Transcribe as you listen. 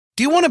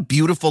Do you want a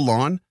beautiful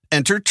lawn?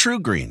 Enter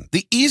TruGreen,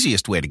 the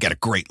easiest way to get a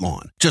great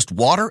lawn. Just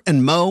water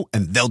and mow,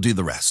 and they'll do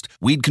the rest.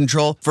 Weed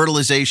control,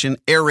 fertilization,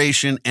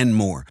 aeration, and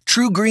more.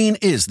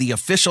 TruGreen is the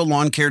official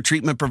lawn care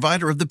treatment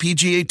provider of the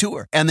PGA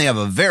Tour, and they have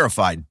a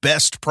verified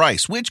best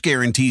price, which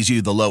guarantees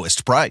you the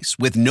lowest price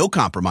with no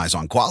compromise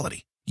on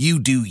quality. You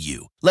do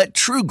you. Let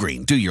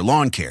TruGreen do your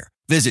lawn care.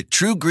 Visit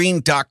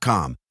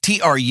TruGreen.com,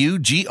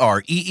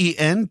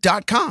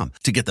 TruGreen.com,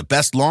 to get the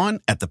best lawn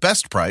at the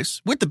best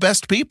price with the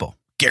best people.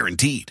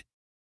 Guaranteed.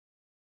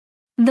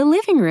 The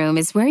living room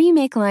is where you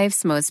make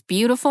life's most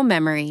beautiful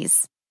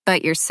memories.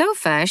 But your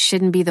sofa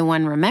shouldn't be the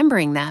one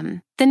remembering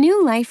them. The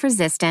new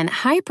life-resistant,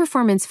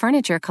 high-performance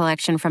furniture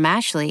collection from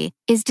Ashley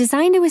is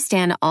designed to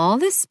withstand all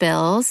the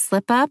spills,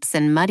 slip-ups,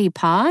 and muddy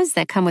paws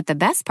that come with the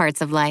best parts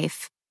of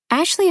life.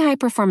 Ashley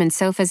high-performance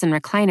sofas and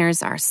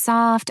recliners are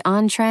soft,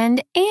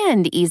 on-trend,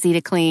 and easy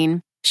to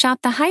clean. Shop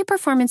the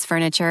high-performance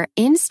furniture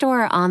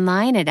in-store or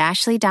online at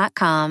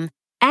ashley.com.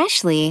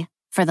 Ashley,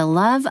 for the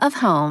love of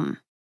home.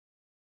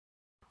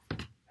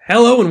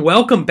 Hello and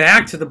welcome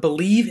back to the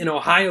Believe in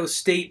Ohio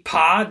State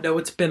pod. Know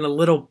it's been a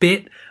little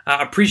bit.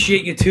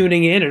 Appreciate you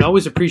tuning in and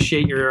always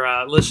appreciate your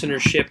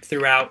listenership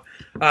throughout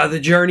the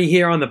journey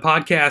here on the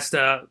podcast.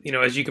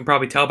 As you can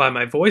probably tell by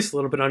my voice, a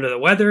little bit under the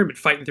weather. I've been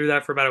fighting through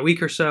that for about a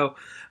week or so.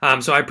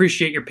 So I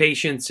appreciate your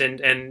patience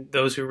and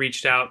those who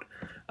reached out.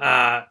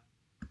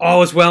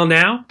 All is well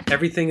now.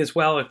 Everything is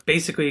well,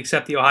 basically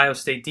except the Ohio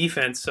State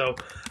defense. So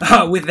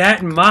with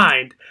that in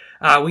mind,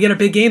 we got a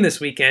big game this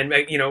weekend.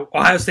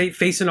 Ohio State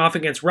facing off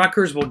against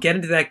Rutgers. We'll get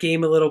into that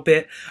game a little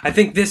bit. I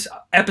think this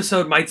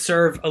episode might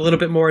serve a little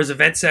bit more as a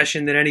vent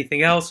session than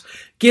anything else,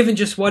 given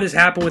just what has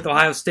happened with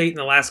Ohio State in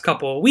the last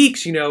couple of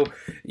weeks. You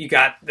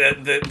got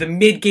the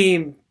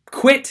mid-game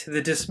quit,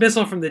 the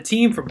dismissal from the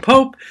team from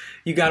Pope.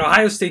 You got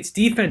Ohio State's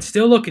defense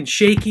still looking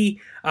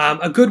shaky.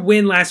 A good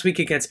win last week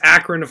against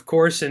Akron, of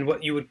course, and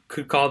what you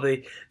could call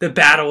the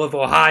Battle of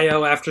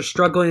Ohio after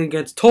struggling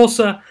against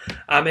Tulsa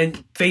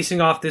and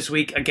facing off this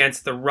week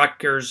against the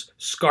Rutgers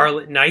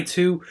Scarlet Knights,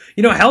 who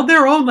held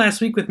their own last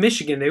week with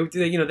Michigan.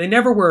 They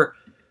never were.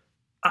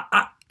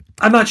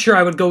 I'm not sure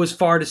I would go as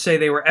far to say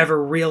they were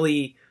ever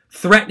really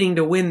threatening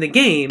to win the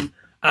game.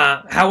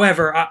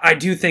 However, I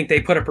do think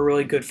they put up a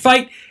really good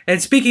fight.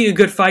 And speaking of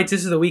good fights,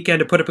 this is the weekend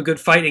to put up a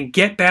good fight and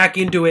get back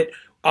into it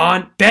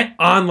on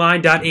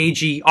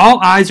betonline.ag.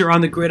 All eyes are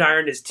on the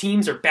gridiron as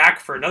teams are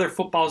back for another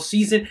football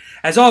season.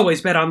 As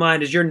always,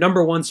 BetOnline is your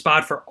number one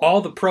spot for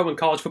all the pro and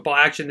college football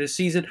action this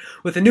season.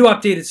 With a new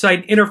updated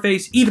site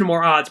interface, even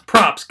more odds,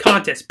 props,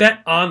 contests,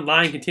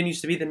 BetOnline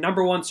continues to be the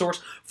number one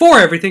source for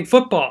everything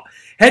football.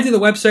 Head to the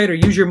website or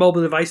use your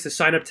mobile device to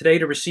sign up today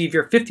to receive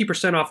your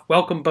 50% off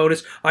welcome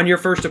bonus on your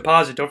first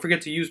deposit. Don't forget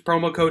to use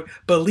promo code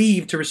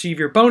BELIEVE to receive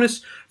your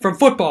bonus. From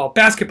football,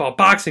 basketball,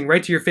 boxing,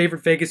 right to your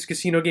favorite Vegas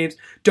casino games.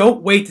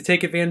 Don't wait to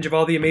take advantage of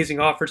all the amazing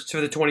offers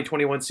for the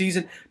 2021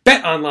 season.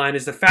 BetOnline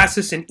is the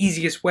fastest and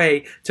easiest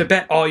way to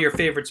bet all your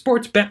favorite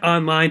sports.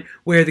 BetOnline,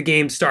 where the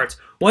game starts.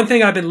 One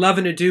thing I've been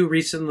loving to do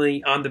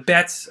recently on the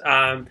bets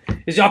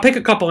is I'll pick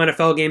a couple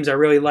NFL games I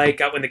really like.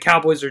 When the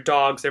Cowboys are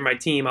dogs, they're my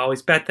team. I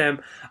always bet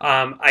them.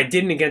 I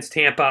didn't against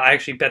Tampa. I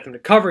actually bet them to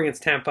cover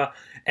against Tampa.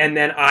 And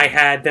then I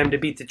had them to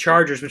beat the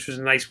Chargers, which was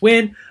a nice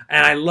win.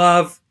 And I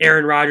love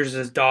Aaron Rodgers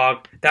as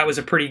dog. That was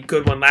a pretty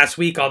good one last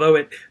week.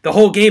 Although the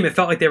whole game, it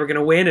felt like they were going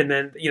to win. And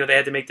then, they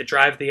had to make the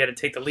drive. They had to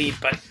take the lead.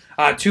 But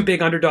two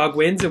big underdog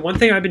wins. And one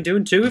thing I've been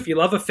doing, too, if you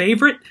love a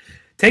favorite,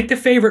 take the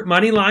favorite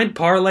money line,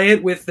 parlay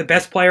it with the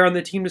best player on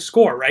the team to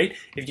score, right?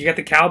 If you got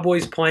the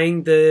Cowboys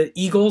playing the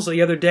Eagles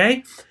the other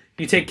day,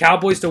 you take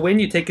Cowboys to win,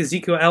 you take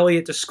Ezekiel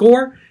Elliott to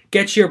score,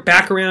 get your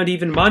back around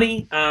even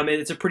money, and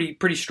it's a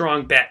pretty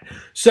strong bet.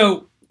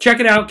 So check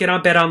it out, get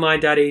on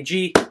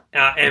betonline.ag,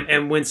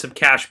 and win some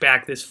cash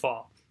back this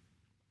fall.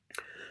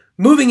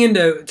 Moving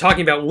into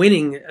talking about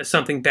winning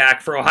something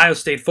back for Ohio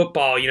State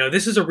football,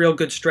 this is a real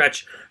good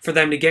stretch for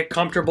them to get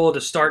comfortable,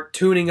 to start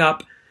tuning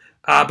up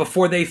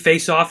before they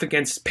face off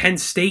against Penn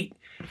State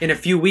in a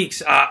few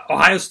weeks.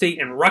 Ohio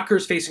State and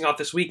Rutgers facing off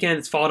this weekend.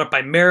 It's followed up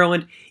by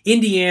Maryland,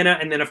 Indiana,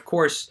 and then, of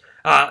course,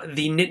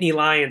 the Nittany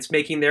Lions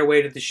making their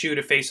way to the Shoe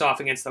to face off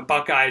against the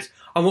Buckeyes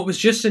on what was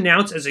just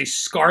announced as a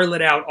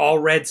scarlet-out,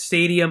 all-red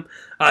stadium.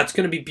 It's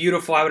going to be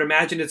beautiful. I would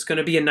imagine it's going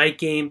to be a night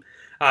game.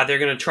 They're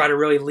going to try to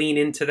really lean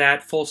into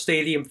that full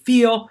stadium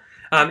feel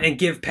and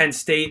give Penn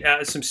State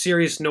some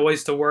serious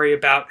noise to worry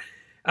about.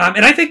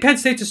 And I think Penn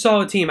State's a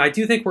solid team. I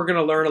do think we're going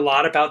to learn a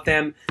lot about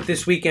them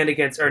next weekend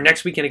against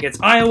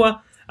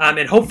Iowa,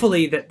 and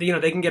hopefully that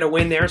they can get a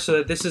win there, so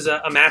that this is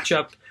a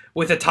matchup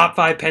with a top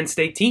 5 Penn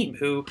State team.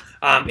 Who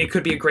it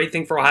could be a great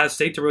thing for Ohio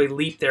State to really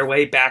leap their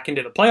way back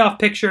into the playoff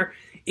picture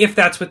if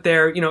that's what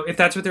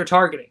they're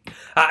targeting.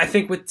 I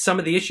think with some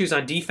of the issues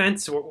on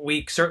defense,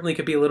 we certainly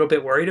could be a little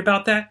bit worried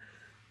about that.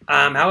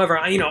 However,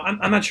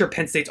 I'm not sure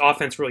Penn State's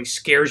offense really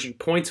scares you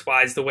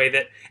points-wise the way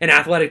that an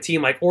athletic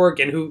team like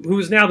Oregon, who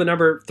is now the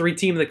number 3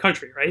 team in the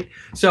country, right?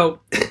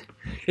 So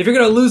if you're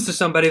going to lose to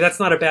somebody, that's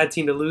not a bad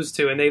team to lose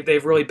to, and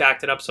they've really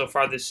backed it up so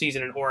far this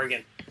season in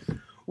Oregon.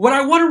 What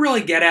I want to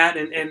really get at,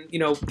 and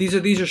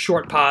these are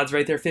short pods,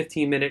 right? They're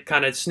 15-minute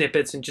kind of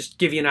snippets and just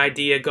give you an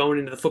idea going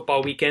into the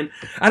football weekend.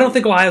 I don't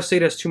think Ohio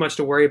State has too much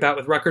to worry about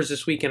with Rutgers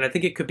this weekend. I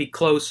think it could be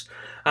close.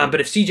 But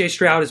if C.J.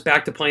 Stroud is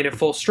back to playing at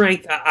full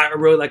strength, I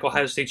really like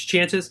Ohio State's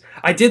chances.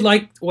 I did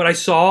like what I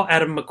saw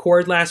out of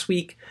McCord last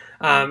week.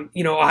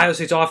 Ohio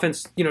State's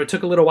offense,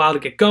 took a little while to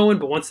get going,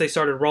 but once they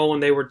started rolling,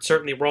 they were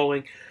certainly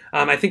rolling.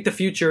 I think the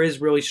future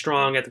is really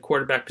strong at the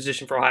quarterback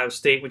position for Ohio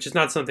State, which is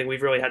not something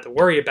we've really had to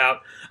worry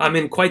about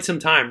in quite some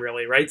time,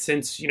 really, right?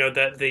 Since,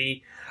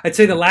 I'd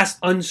say the last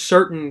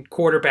uncertain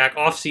quarterback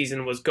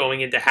offseason was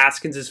going into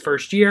Haskins'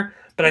 first year,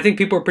 but I think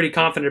people were pretty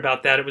confident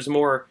about that. It was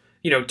more,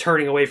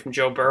 turning away from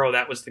Joe Burrow.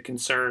 That was the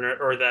concern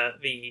or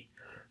the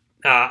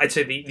I'd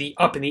say the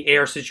up in the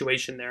air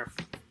situation there.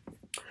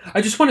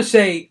 I just want to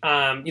say,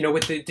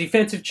 with the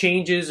defensive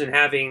changes and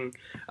having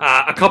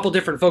a couple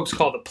different folks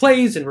call the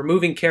plays and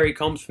removing Kerry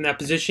Combs from that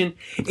position,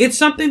 it's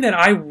something that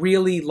I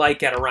really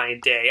like out of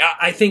Ryan Day.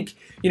 I think,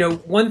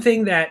 one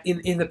thing that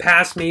in the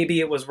past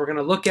maybe it was we're going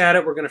to look at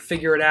it, we're going to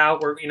figure it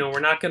out, we're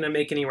not going to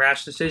make any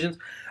rash decisions.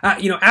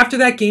 After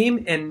that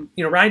game, and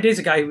Ryan Day's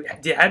a guy who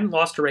hadn't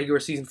lost a regular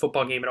season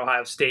football game at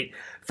Ohio State.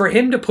 For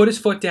him to put his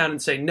foot down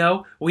and say,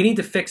 no, we need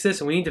to fix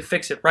this and we need to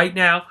fix it right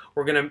now.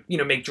 We're going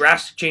to make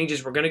drastic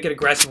changes. We're going to get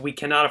aggressive. We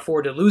cannot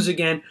afford to lose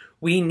again.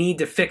 We need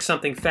to fix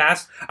something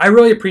fast. I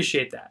really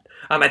appreciate that.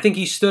 I think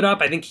he stood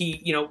up. I think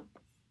he,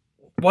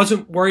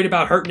 wasn't worried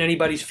about hurting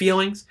anybody's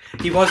feelings.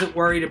 He wasn't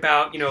worried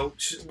about,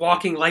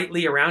 walking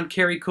lightly around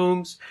Kerry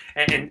Coombs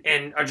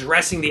and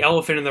addressing the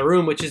elephant in the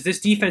room, which is this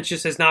defense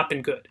just has not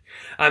been good.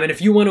 And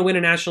if you want to win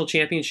a national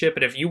championship,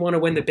 and if you want to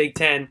win the Big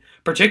Ten,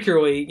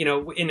 particularly,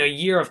 in a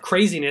year of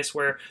craziness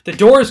where the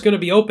door is going to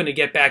be open to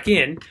get back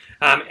in,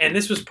 and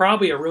this was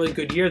probably a really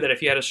good year that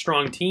if you had a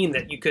strong team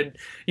that you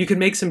could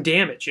make some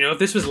damage. If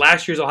this was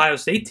last year's Ohio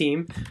State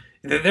team,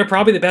 they're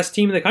probably the best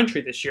team in the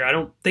country this year. I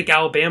don't think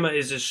Alabama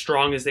is as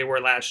strong as they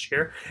were last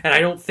year. And I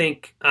don't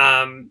think,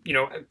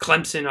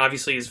 Clemson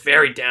obviously is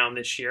very down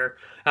this year.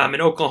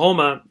 And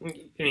Oklahoma,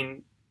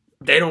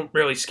 they don't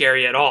really scare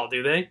you at all,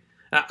 do they?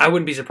 I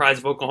wouldn't be surprised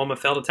if Oklahoma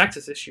fell to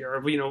Texas this year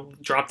or,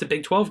 dropped a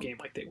Big 12 game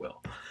like they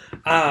will.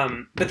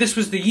 But this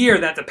was the year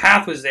that the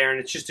path was there, and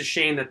it's just a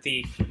shame that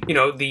the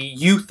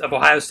youth of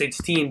Ohio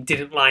State's team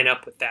didn't line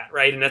up with that,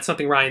 right? And that's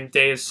something Ryan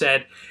Day has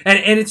said.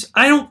 And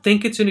I don't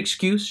think it's an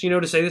excuse,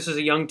 to say this is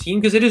a young team,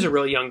 because it is a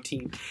really young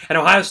team. And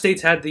Ohio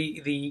State's had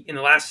in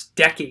the last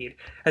decade,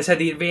 has had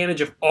the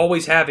advantage of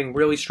always having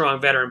really strong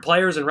veteran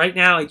players. And right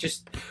now,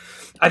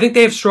 I think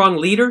they have strong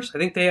leaders.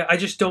 I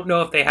just don't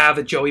know if they have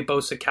a Joey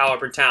Bosa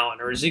caliber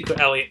talent or Ezekiel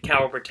Elliott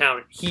caliber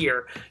talent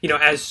here,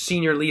 as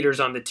senior leaders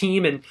on the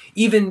team. And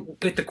even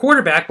with the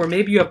quarterback, where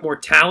maybe you have more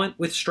talent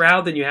with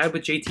Stroud than you had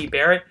with J.T.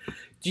 Barrett.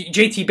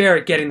 J.T.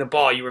 Barrett getting the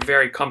ball, you were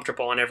very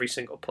comfortable on every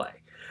single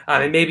play.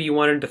 And maybe you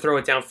wanted to throw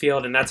it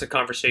downfield, and that's a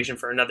conversation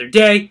for another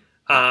day.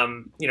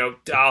 I'll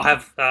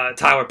have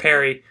Tyler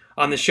Perry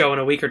on the show in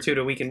a week or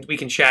two, we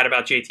can chat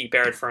about J.T.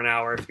 Barrett for an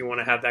hour if you want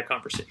to have that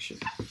conversation.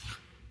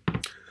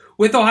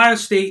 With Ohio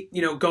State,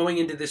 going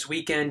into this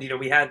weekend,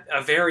 we had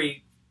a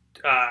very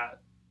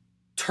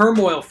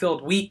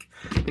turmoil-filled week,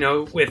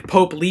 with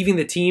Pope leaving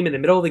the team in the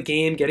middle of the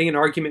game, getting an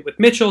argument with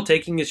Mitchell,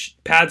 taking his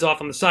pads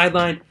off on the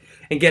sideline,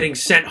 and getting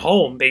sent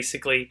home,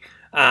 basically,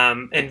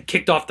 and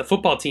kicked off the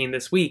football team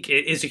this week.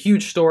 It is a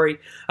huge story.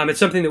 It's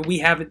something that we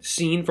haven't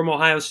seen from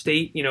Ohio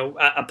State,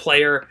 a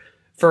player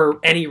for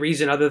any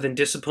reason other than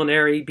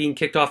disciplinary being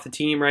kicked off the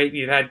team, right?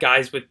 You've had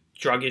guys with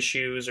drug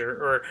issues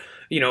or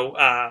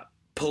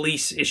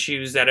police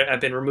issues that have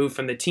been removed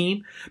from the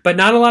team, but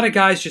not a lot of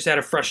guys just out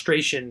of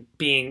frustration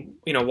being,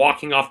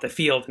 walking off the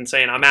field and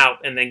saying, I'm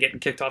out, and then getting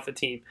kicked off the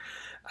team.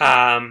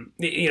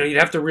 You'd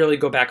have to really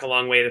go back a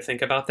long way to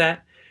think about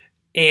that.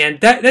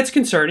 And that's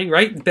concerning,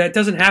 right? That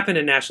doesn't happen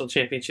in national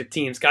championship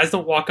teams. Guys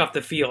don't walk off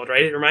the field,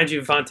 right? It reminds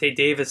you of Vontae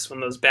Davis from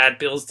those bad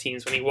Bills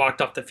teams when he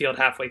walked off the field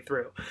halfway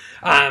through.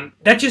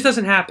 That just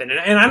doesn't happen.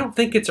 And I don't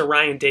think it's a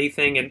Ryan Day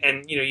thing.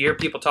 And you hear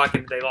people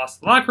talking, they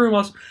lost the locker room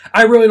loss.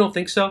 I really don't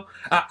think so.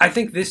 I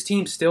think this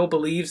team still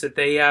believes that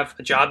they have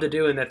a job to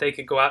do and that they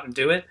could go out and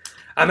do it.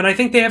 And I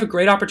think they have a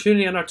great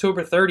opportunity on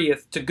October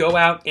 30th to go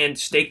out and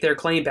stake their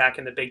claim back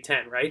in the Big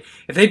Ten, right?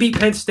 If they beat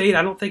Penn State,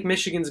 I don't think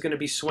Michigan's going to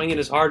be swinging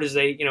as hard as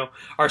they,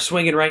 are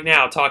swinging right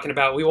now, talking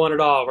about we want it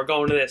all, we're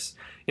going to this.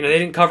 They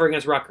didn't cover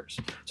against Rutgers.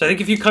 So I think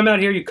if you come out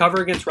here, you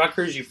cover against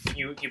Rutgers,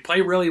 you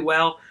play really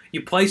well,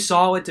 you play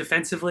solid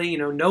defensively,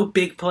 no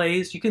big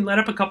plays. You can let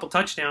up a couple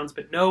touchdowns,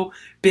 but no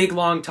big,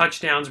 long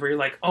touchdowns where you're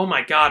like, oh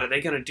my God, are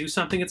they going to do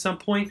something at some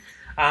point?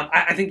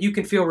 I think you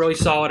can feel really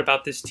solid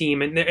about this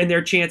team and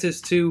their chances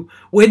to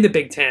win the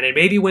Big Ten and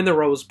maybe win the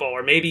Rose Bowl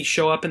or maybe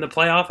show up in the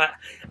playoff.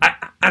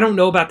 I don't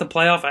know about the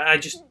playoff.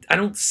 I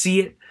don't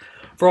see it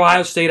for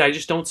Ohio State. I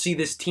just don't see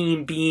this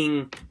team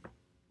being,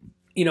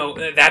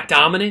 that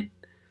dominant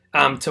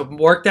to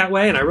work that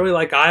way. And I really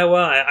like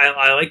Iowa.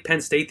 I like Penn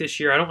State this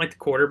year. I don't like the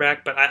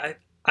quarterback, but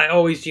I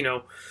always,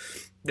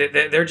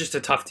 they're just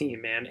a tough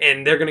team, man.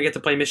 And they're going to get to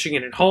play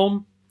Michigan at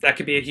home. That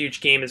could be a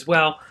huge game as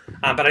well.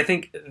 But I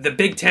think the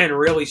Big Ten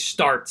really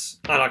starts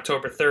on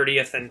October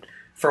 30th, and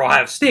for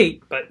Ohio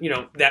State, but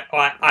that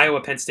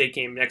Iowa-Penn State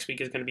game next week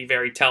is going to be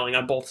very telling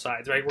on both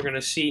sides, right? We're going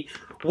to see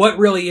what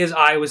really is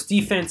Iowa's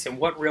defense and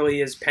what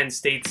really is Penn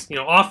State's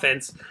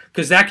offense,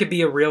 because that could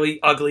be a really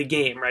ugly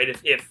game, right?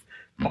 If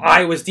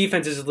Iowa's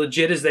defense is as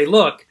legit as they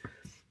look,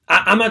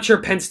 I'm not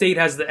sure Penn State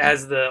has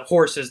the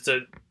horses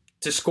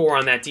to score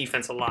on that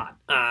defense a lot.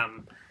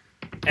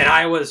 And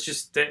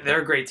Iowa's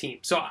they're a great team.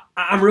 So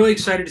I'm really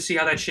excited to see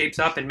how that shapes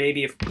up, and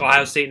maybe if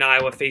Ohio State and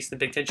Iowa face the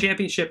Big Ten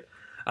championship,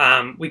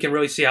 we can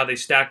really see how they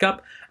stack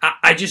up.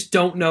 I just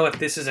don't know if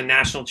this is a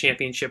national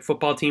championship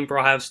football team for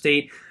Ohio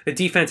State. The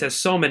defense has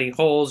so many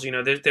holes.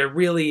 There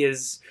really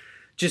is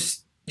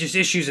just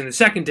issues in the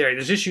secondary.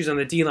 There's issues on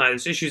the D-line.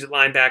 There's issues at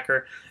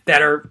linebacker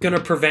that are going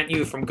to prevent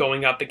you from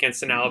going up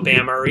against an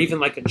Alabama or even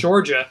like a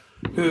Georgia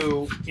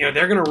who,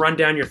 they're going to run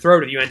down your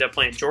throat if you end up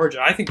playing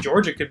Georgia. I think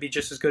Georgia could be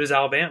just as good as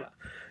Alabama.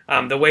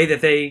 The way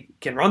that they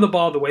can run the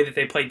ball, the way that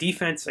they play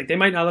defense, they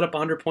might not let up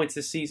 100 points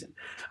this season.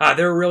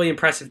 They're a really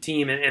impressive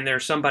team, and they're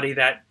somebody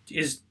that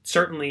is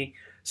certainly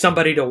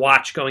somebody to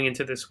watch going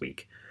into this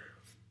week.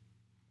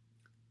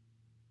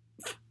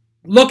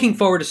 Looking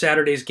forward to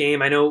Saturday's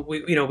game. I know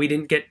we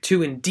didn't get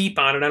too in deep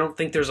on it. I don't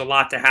think there's a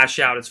lot to hash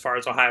out as far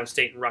as Ohio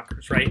State and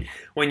Rutgers, right?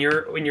 When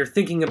you're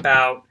thinking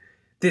about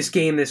this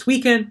game this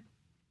weekend,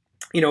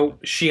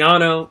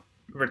 Schiano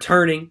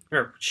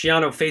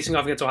facing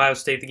off against Ohio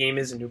State. The game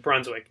is in New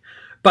Brunswick.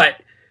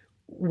 But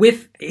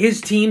with his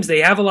teams,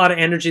 they have a lot of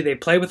energy. They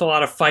play with a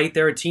lot of fight.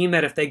 They're a team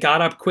that if they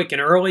got up quick and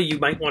early, you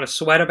might want to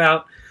sweat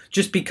about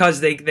just because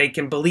they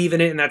can believe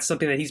in it, and that's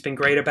something that he's been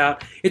great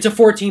about. It's a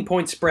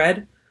 14-point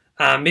spread.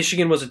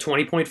 Michigan was a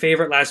 20-point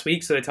favorite last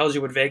week, so that tells you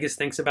what Vegas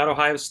thinks about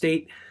Ohio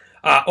State.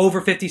 Over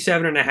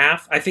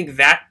 57.5. I think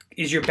that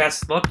is your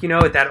best look,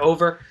 at that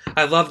over.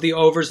 I love the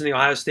overs in the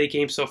Ohio State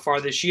game so far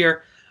this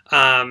year.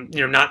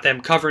 Not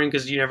them covering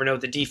because you never know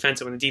the defense,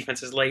 and when the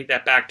defense is late,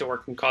 that backdoor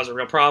can cause a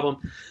real problem.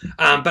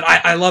 But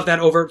I love that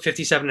over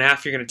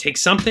 57.5. You're going to take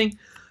something.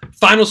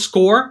 Final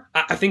score,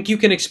 I think you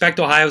can expect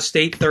Ohio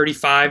State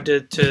 35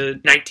 to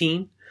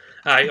 19.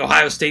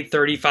 Ohio State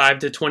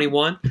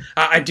 35-21.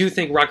 I do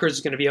think Rutgers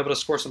is going to be able to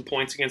score some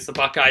points against the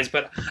Buckeyes,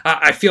 but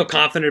I feel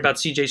confident about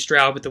C.J.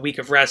 Stroud with the week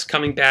of rest,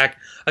 coming back,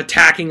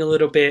 attacking a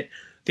little bit.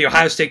 The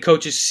Ohio State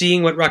coaches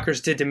seeing what Rutgers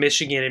did to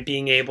Michigan and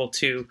being able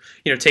to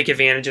take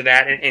advantage of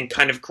that and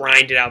kind of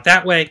grind it out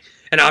that way.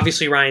 And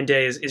obviously Ryan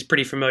Day is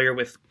pretty familiar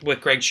with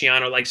what Greg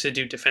Schiano likes to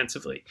do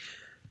defensively.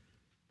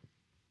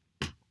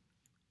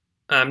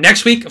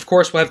 Next week, of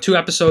course, we'll have 2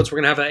 episodes.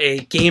 We're going to have a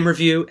game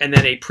review and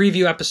then a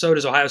preview episode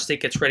as Ohio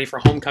State gets ready for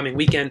homecoming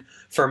weekend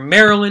for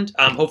Maryland.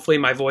 Hopefully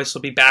my voice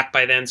will be back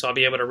by then, so I'll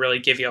be able to really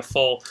give you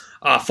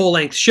a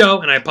full-length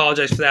show, and I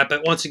apologize for that.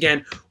 But once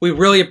again, we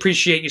really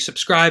appreciate you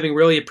subscribing,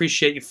 really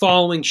appreciate you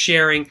following,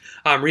 sharing,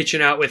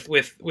 reaching out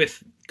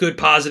with good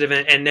positive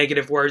and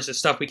negative words, the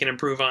stuff we can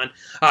improve on.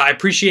 I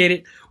appreciate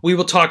it. We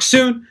will talk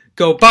soon.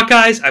 Go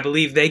Buckeyes. I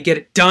believe they get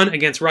it done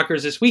against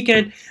Rutgers this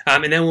weekend.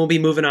 And then we'll be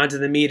moving on to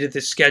the meat of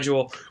the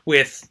schedule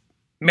with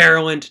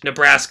Maryland,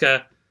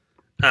 Nebraska,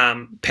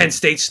 Penn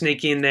State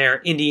sneaking in there,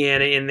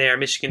 Indiana in there,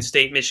 Michigan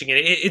State, Michigan.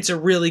 It's a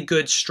really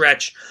good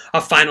stretch, a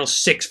final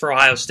 6 for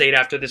Ohio State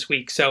after this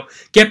week. So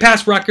get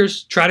past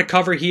Rutgers, try to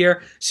cover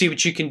here, see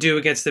what you can do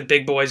against the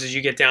big boys as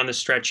you get down the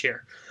stretch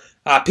here.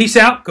 Peace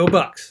out. Go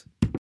Bucks.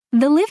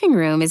 The living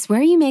room is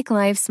where you make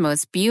life's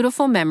most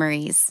beautiful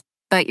memories.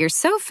 But your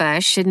sofa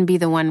shouldn't be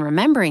the one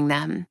remembering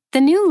them. The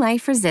new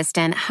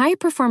life-resistant,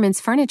 high-performance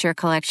furniture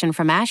collection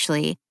from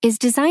Ashley is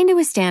designed to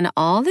withstand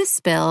all the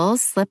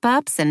spills,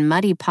 slip-ups, and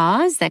muddy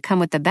paws that come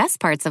with the best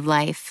parts of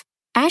life.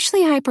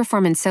 Ashley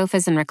high-performance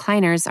sofas and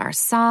recliners are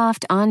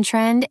soft,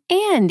 on-trend,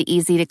 and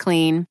easy to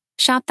clean.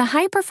 Shop the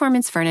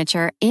high-performance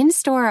furniture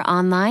in-store or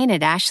online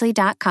at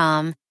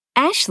ashley.com.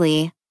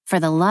 Ashley, for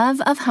the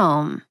love of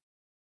home.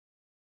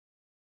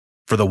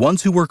 For the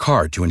ones who work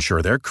hard to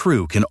ensure their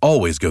crew can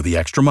always go the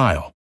extra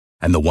mile,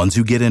 and the ones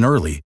who get in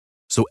early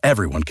so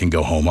everyone can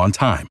go home on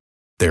time,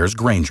 there's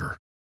Grainger,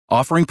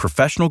 offering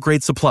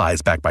professional-grade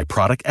supplies backed by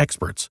product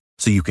experts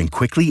so you can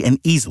quickly and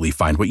easily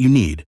find what you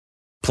need.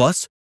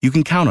 Plus, you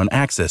can count on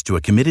access to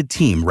a committed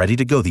team ready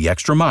to go the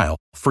extra mile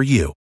for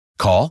you.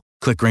 Call,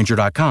 click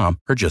Grainger.com,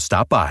 or just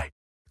stop by.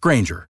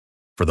 Grainger,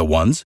 for the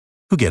ones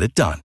who get it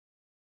done.